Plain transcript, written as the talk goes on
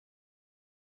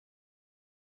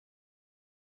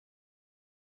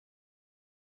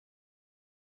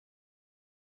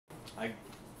I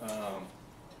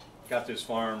got this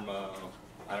farm,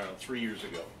 I don't know, 3 years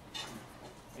ago.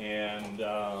 And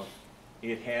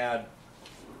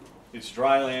it's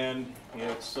dry land.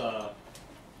 It's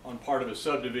on part of a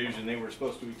subdivision. They were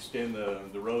supposed to extend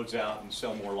the roads out and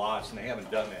sell more lots, and they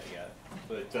haven't done that yet.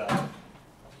 But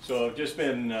so just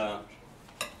been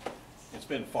it's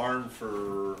been farmed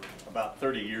for about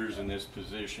 30 years in this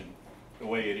position, the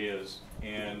way it is.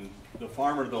 And the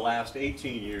farmer the last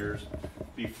 18 years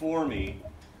before me,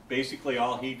 basically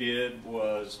all he did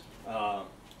was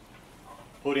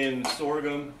put in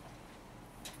sorghum.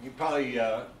 He'd probably,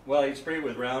 well, he'd spray it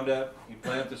with Roundup, he'd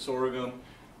plant the sorghum,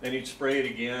 then he'd spray it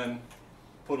again,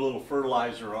 put a little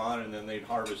fertilizer on, and then they'd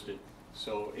harvest it.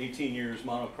 So 18 years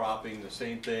monocropping, the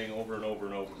same thing over and over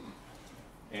and over.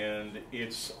 And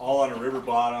it's all on a river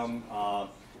bottom. A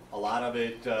lot of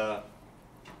it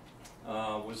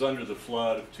was under the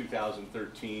flood of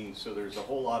 2013, so there's a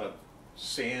whole lot of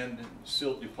sand and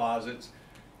silt deposits,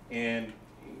 and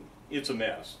it's a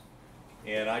mess.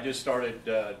 And I just started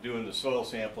doing the soil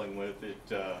sampling with it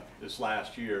this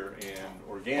last year, and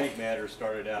organic matter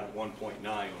started out at 1.9,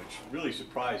 which really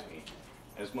surprised me.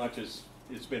 As much as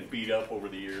it's been beat up over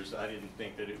the years, I didn't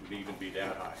think that it would even be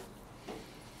that high.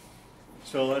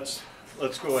 So let's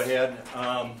go ahead.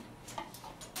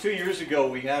 2 years ago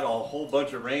we had a whole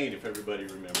bunch of rain, if everybody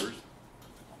remembers.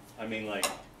 I mean, like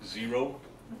 0.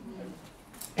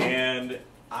 And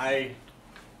I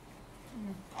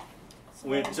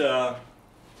went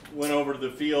over to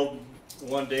the field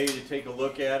one day to take a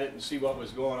look at it and see what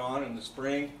was going on in the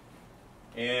spring,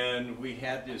 and we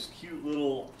had this cute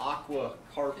little aqua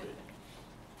carpet.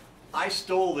 I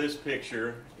stole this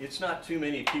picture. It's not too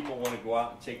many people want to go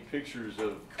out and take pictures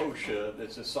of kochia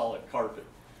that's a solid carpet,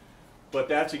 but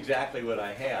that's exactly what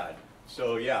I had.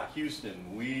 So yeah,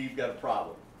 Houston, we've got a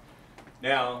problem.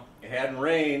 Now, it hadn't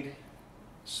rained,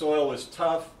 soil was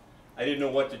tough, I didn't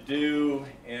know what to do,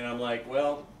 and I'm like,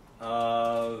 well,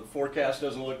 the forecast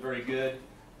doesn't look very good.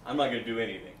 I'm not going to do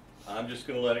anything. I'm just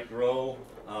going to let it grow,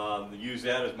 use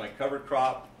that as my cover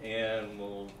crop, and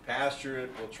we'll pasture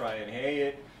it, we'll try and hay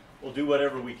it, we'll do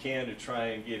whatever we can to try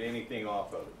and get anything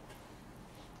off of it.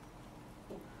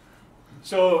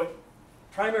 So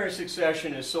primary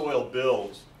succession is soil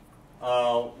builds.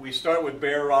 We start with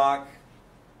bare rock,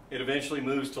 it eventually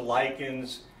moves to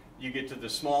lichens, you get to the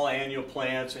small annual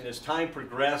plants, and as time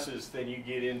progresses, then you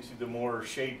get into the more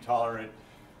shade tolerant.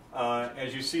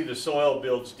 As you see, the soil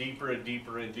builds deeper and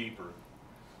deeper and deeper.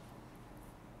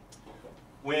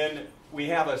 When we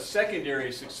have a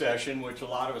secondary succession, which a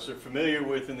lot of us are familiar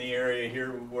with in the area here,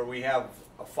 where we have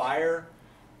a fire,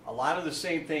 a lot of the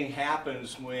same thing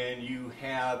happens when you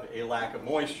have a lack of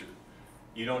moisture.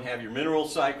 You don't have your mineral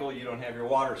cycle, you don't have your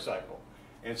water cycle.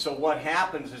 And so what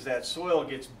happens is that soil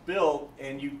gets built,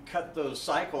 and you cut those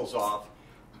cycles off,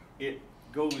 it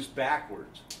goes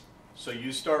backwards. So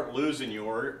you start losing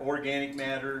your organic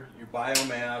matter, your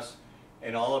biomass,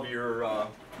 and all your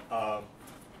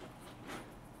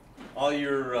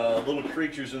little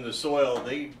creatures in the soil.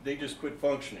 They just quit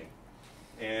functioning.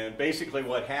 And basically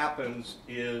what happens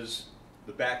is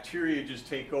the bacteria just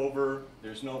take over,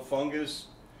 there's no fungus,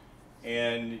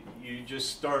 and you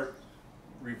just start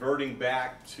reverting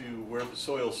back to where the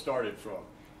soil started from.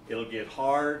 It'll get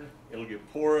hard, it'll get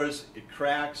porous, it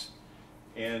cracks,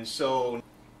 and so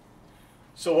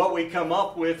what we come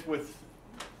up with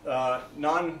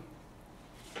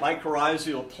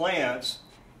non-mycorrhizal plants,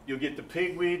 you'll get the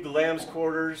pigweed, the lamb's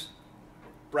quarters,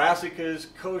 brassicas,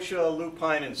 kochia,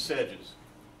 lupine, and sedges.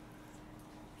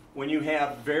 When you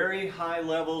have very high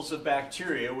levels of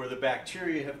bacteria, where the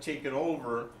bacteria have taken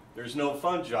over, there's no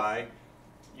fungi,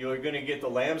 you're going to get the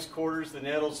lamb's quarters, the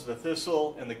nettles, the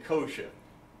thistle, and the kochia.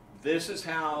 This is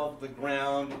how the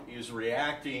ground is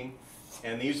reacting,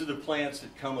 and these are the plants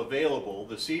that come available.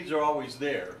 The seeds are always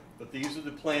there, but these are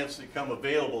the plants that come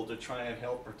available to try and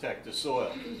help protect the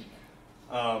soil.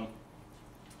 I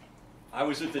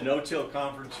was at the No-Till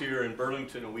conference here in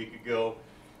Burlington a week ago,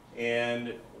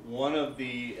 and one of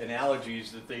the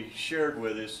analogies that they shared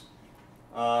with us,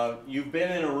 you've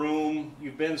been in a room,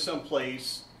 you've been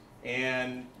someplace,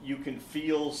 and you can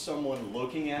feel someone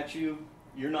looking at you.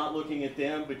 You're not looking at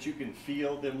them, but you can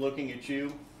feel them looking at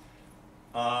you.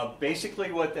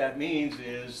 Basically what that means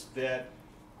is that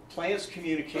plants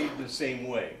communicate in the same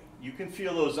way. You can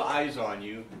feel those eyes on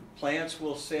you. Plants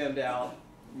will send out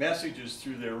messages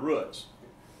through their roots.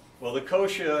 Well, the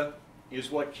kochia is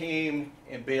what came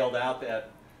and bailed out that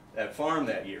farm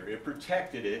that year. It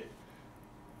protected it.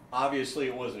 Obviously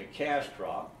it wasn't a cash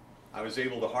crop. I was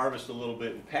able to harvest a little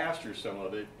bit and pasture some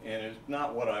of it, and it's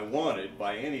not what I wanted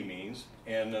by any means,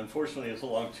 and unfortunately it's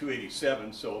along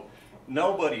 287, so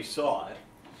Nobody saw it.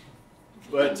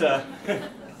 But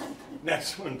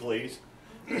next one, please.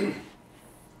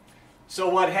 So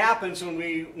what happens when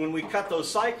we cut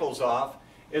those cycles off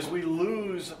is we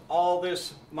lose all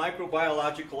this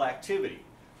microbiological activity.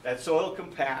 That soil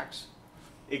compacts,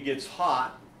 it gets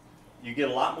hot, you get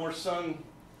a lot more sun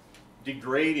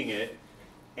degrading it,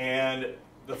 and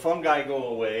the fungi go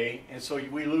away, and so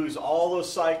we lose all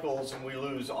those cycles and we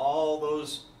lose all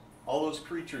those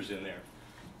creatures in there.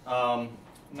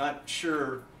 Not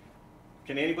sure.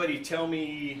 Can anybody tell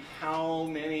me how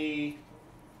many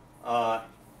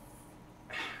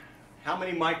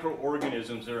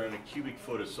microorganisms are in a cubic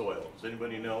foot of soil? Does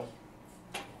anybody know?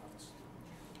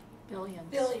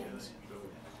 Billions. Billions.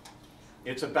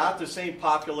 It's about the same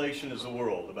population as the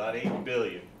world, about 8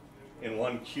 billion in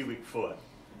 1 cubic foot.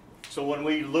 So when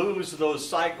we lose those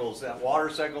cycles, that water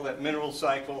cycle, that mineral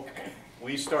cycle,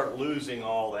 we start losing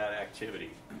all that activity.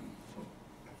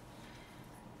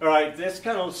 All right, that's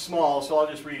kind of small, so I'll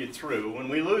just read it through. When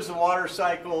we lose the water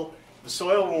cycle, the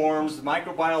soil warms, the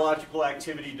microbiological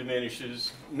activity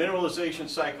diminishes, mineralization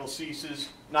cycle ceases,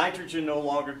 nitrogen no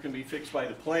longer can be fixed by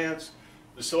the plants,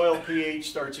 the soil pH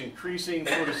starts increasing,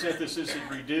 photosynthesis is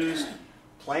reduced,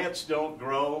 plants don't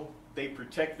grow, they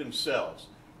protect themselves.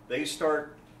 They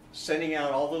start sending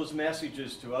out all those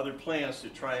messages to other plants to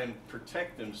try and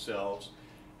protect themselves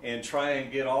and try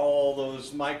and get all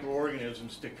those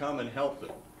microorganisms to come and help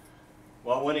them.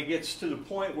 Well, when it gets to the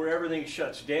point where everything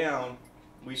shuts down,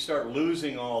 we start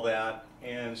losing all that,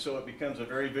 and so it becomes a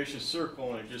very vicious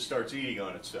circle and it just starts eating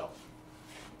on itself.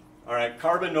 All right,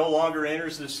 carbon no longer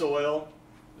enters the soil,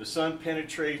 the sun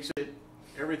penetrates it,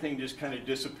 everything just kind of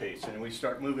dissipates, and we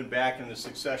start moving back in the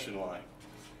succession line.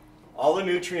 All the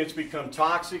nutrients become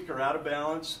toxic or out of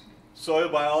balance, soil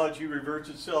biology reverts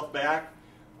itself back,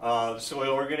 the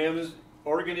soil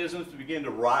organisms begin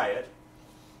to riot,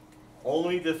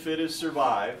 only the fittest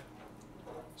survive.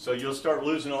 So you'll start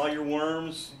losing all your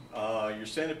worms, your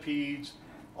centipedes,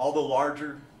 all the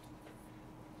larger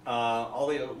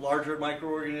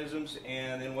microorganisms,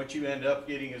 and then what you end up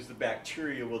getting is the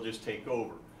bacteria will just take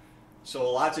over.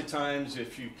 So lots of times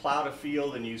if you plowed a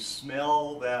field and you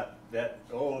smell that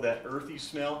earthy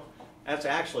smell, that's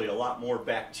actually a lot more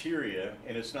bacteria,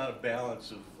 and it's not a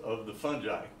balance of the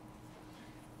fungi.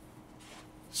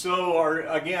 So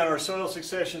again, our soil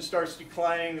succession starts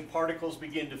declining, the particles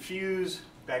begin to fuse,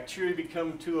 bacteria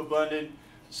become too abundant,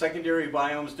 secondary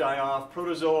biomes die off,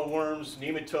 protozoa worms,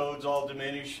 nematodes all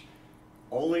diminish,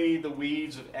 only the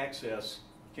weeds of excess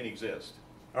can exist.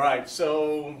 All right,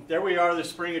 so there we are, the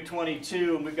spring of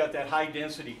 22, and we've got that high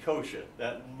density kochia,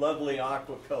 that lovely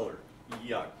aqua color.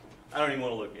 Yuck, I don't even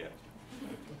want to look at it.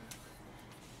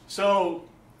 So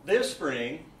this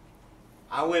spring,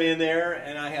 I went in there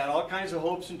and I had all kinds of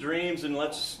hopes and dreams, and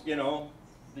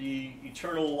the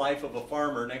eternal life of a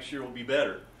farmer, next year will be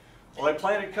better. Well, I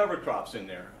planted cover crops in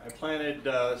there. I planted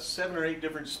 7 or 8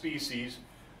 different species,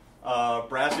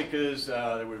 brassicas,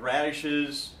 there were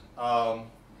radishes,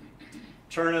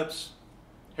 turnips,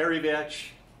 hairy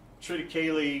vetch,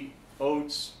 triticale,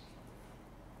 oats,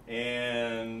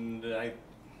 and I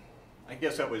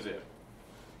guess that was it.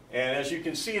 And as you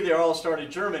can see, they all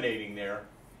started germinating there.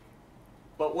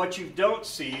 But what you don't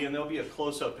see, and there'll be a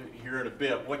close-up here in a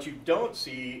bit, what you don't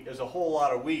see is a whole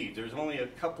lot of weeds. There's only a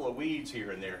couple of weeds here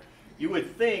and there. You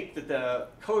would think that the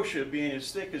kochia, being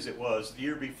as thick as it was the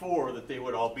year before, that they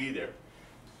would all be there.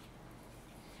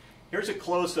 Here's a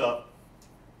close-up,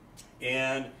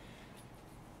 and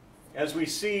as we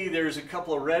see, there's a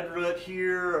couple of red root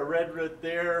here, a red root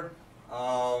there.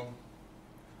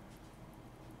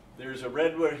 There's a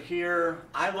red root here.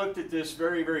 I looked at this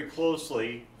very, very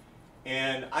closely,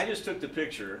 and I just took the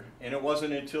picture, and it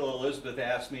wasn't until Elizabeth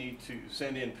asked me to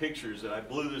send in pictures that I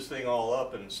blew this thing all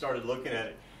up and started looking at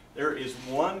it. There is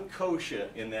 1 kochia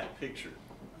in that picture,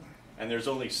 and there's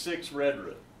only 6 red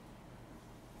root.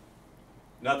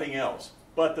 Nothing else.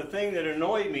 But the thing that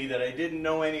annoyed me that I didn't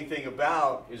know anything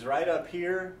about is right up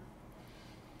here,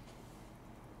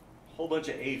 a whole bunch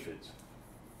of aphids.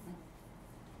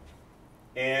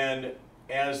 And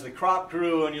as the crop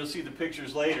grew, and you'll see the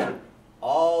pictures later,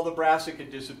 all the brassica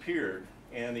disappeared,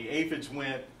 and the aphids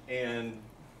went and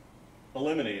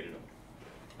eliminated them.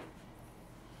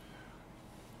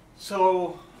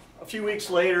 So a few weeks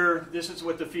later, this is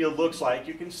what the field looks like.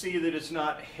 You can see that it's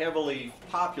not heavily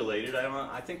populated.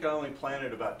 I think I only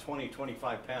planted about 20,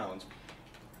 25 pounds.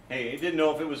 Hey, I didn't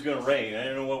know if it was going to rain. I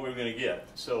didn't know what we were going to get,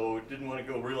 so didn't want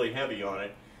to go really heavy on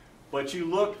it. But you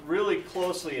look really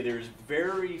closely, there's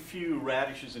very few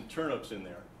radishes and turnips in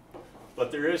there.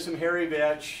 But there is some hairy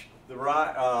vetch, the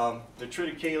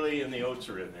triticale, and the oats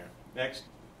are in there. Next.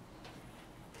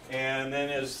 And then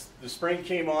as the spring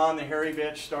came on, the hairy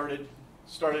vetch started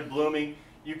blooming.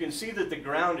 You can see that the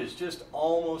ground is just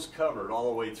almost covered all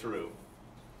the way through.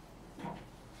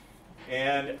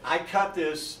 And I cut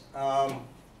this,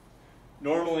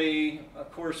 normally,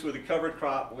 of course, with a cover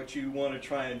crop, what you want to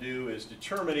try and do is to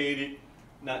terminate it,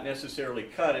 not necessarily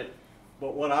cut it.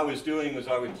 But what I was doing was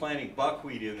I was planting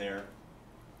buckwheat in there.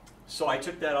 So I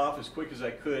took that off as quick as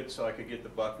I could so I could get the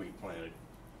buckwheat planted.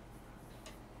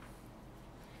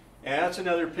 And that's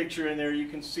another picture in there. You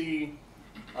can see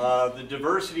the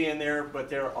diversity in there, but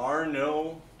there are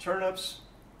no turnips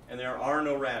and there are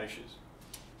no radishes.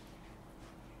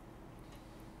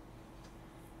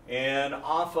 And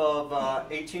off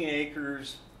of 18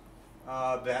 acres,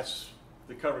 that's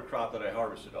the cover crop that I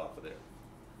harvested off of there.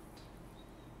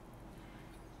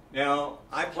 Now,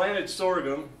 I planted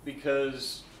sorghum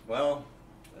because, well,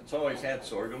 it's always had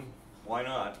sorghum. Why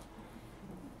not?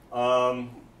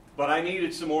 But I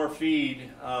needed some more feed.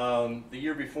 The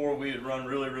year before, we had run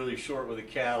really, really short with the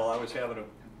cattle. I was having to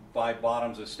buy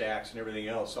bottoms of stacks and everything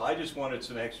else. So I just wanted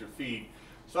some extra feed.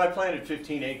 So I planted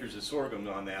 15 acres of sorghum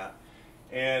on that.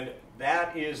 And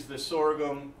that is the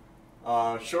sorghum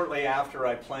shortly after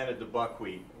I planted the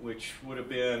buckwheat, which would have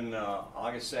been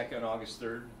August 2nd, August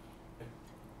 3rd.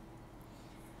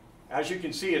 As you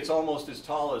can see, it's almost as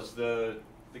tall as the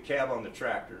cab on the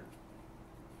tractor.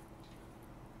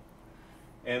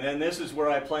 And then this is where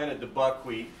I planted the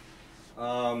buckwheat.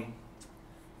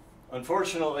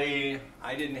 Unfortunately,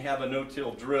 I didn't have a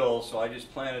no-till drill, so I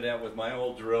just planted that with my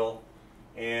old drill.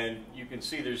 And you can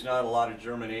see there's not a lot of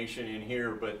germination in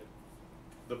here, but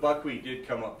the buckwheat did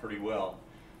come up pretty well.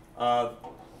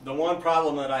 The one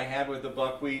problem that I had with the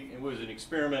buckwheat, it was an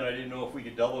experiment. I didn't know if we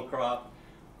could double crop.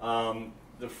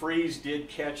 The freeze did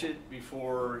catch it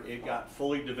before it got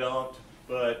fully developed,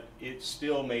 but it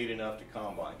still made enough to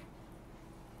combine.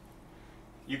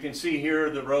 You can see here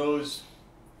the rows,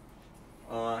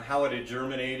 how it had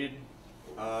germinated.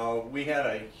 We had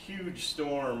a huge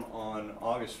storm on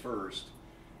August 1st,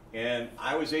 and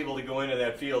I was able to go into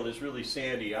that field. It's really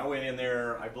sandy. I went in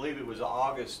there, I believe it was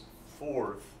August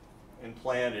 4th, and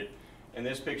planted, and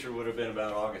this picture would have been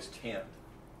about August 10th.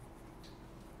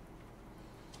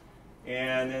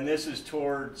 And then this is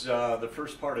towards the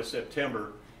first part of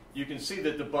September. You can see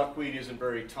that the buckwheat isn't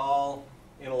very tall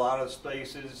in a lot of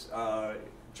spaces.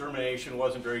 Germination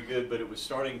wasn't very good, but it was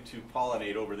starting to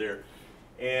pollinate over there.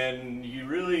 And you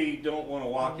really don't want to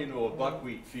walk into a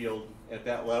buckwheat field at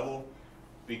that level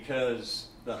because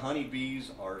the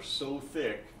honeybees are so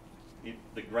thick,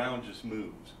 the ground just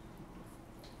moves.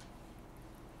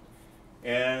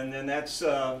 And then that's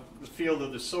the field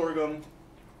of the sorghum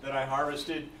that I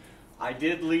harvested. I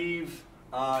did leave,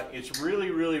 it's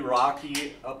really, really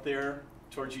rocky up there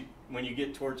towards when you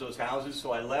get towards those houses,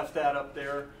 so I left that up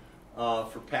there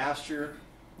for pasture,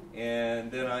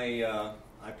 and then I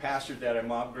pastured that, I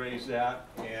mob grazed that,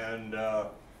 and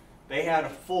they had a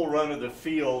full run of the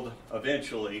field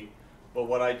eventually, but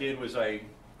what I did was I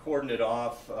cordoned it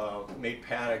off, made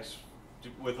paddocks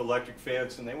with electric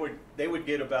fence, and they would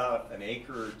get about an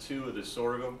acre or two of the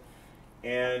sorghum,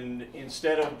 and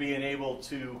instead of being able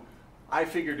to, I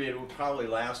figured it would probably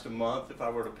last a month if I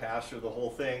were to pasture the whole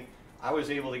thing. I was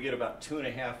able to get about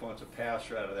 2.5 months of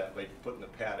pasture out of that by putting the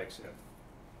paddocks in.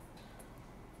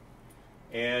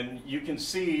 And you can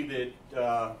see that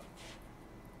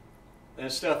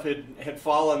that stuff had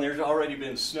fallen. There's already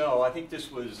been snow. I think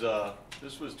this was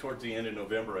towards the end of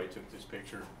November I took this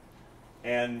picture.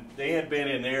 And they had been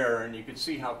in there, and you could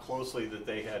see how closely that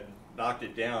they had knocked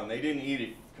it down. They didn't eat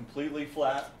it completely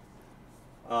flat.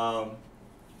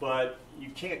 But you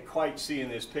can't quite see in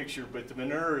this picture, but the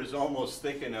manure is almost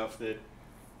thick enough that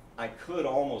I could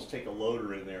almost take a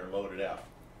loader in there and load it out.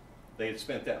 They had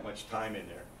spent that much time in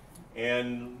there.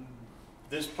 And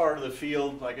this part of the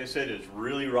field, like I said, is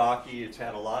really rocky. It's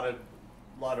had a lot of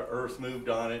earth moved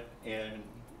on it, and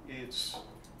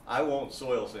I won't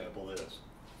soil sample this.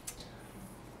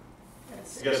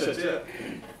 I guess that's it.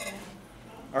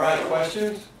 All right,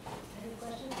 questions? Any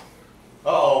questions?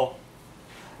 Uh-oh.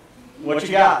 What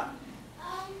you got?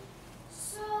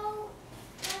 So,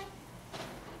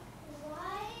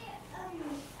 why are you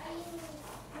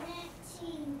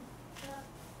planting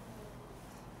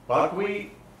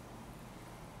Buckwheat?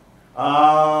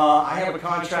 I have a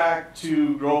contract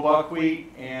to grow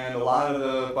buckwheat, and a lot of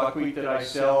the buckwheat that I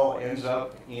sell ends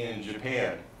up in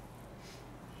Japan.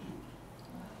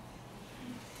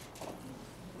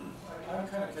 I'm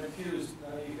kind of confused.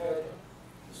 You had the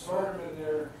sorghum in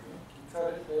there, you cut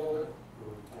it, baled it,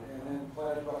 and then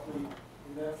planted buckwheat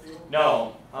in that field?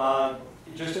 No,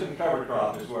 just in the cover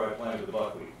crop is where I planted the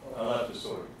buckwheat. I left the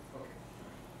sorghum.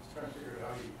 Okay. trying to figure out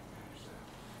how you manage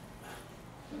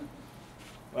that.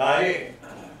 Well,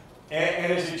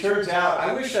 and as it turns out,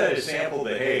 I wish I had sampled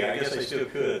the hay. I guess I still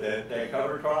could. That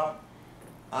cover crop.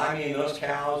 I mean, those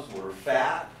cows were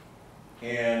fat,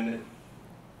 and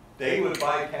they would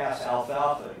bypass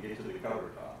alfalfa to get to the cover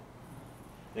crop.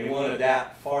 They wanted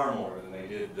that far more than they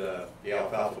did the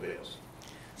alfalfa bales.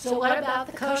 So what about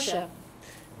the kochia?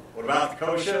 What about the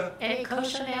kochia? Any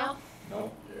kochia now?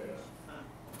 No.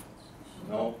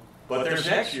 No. But there's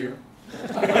next year.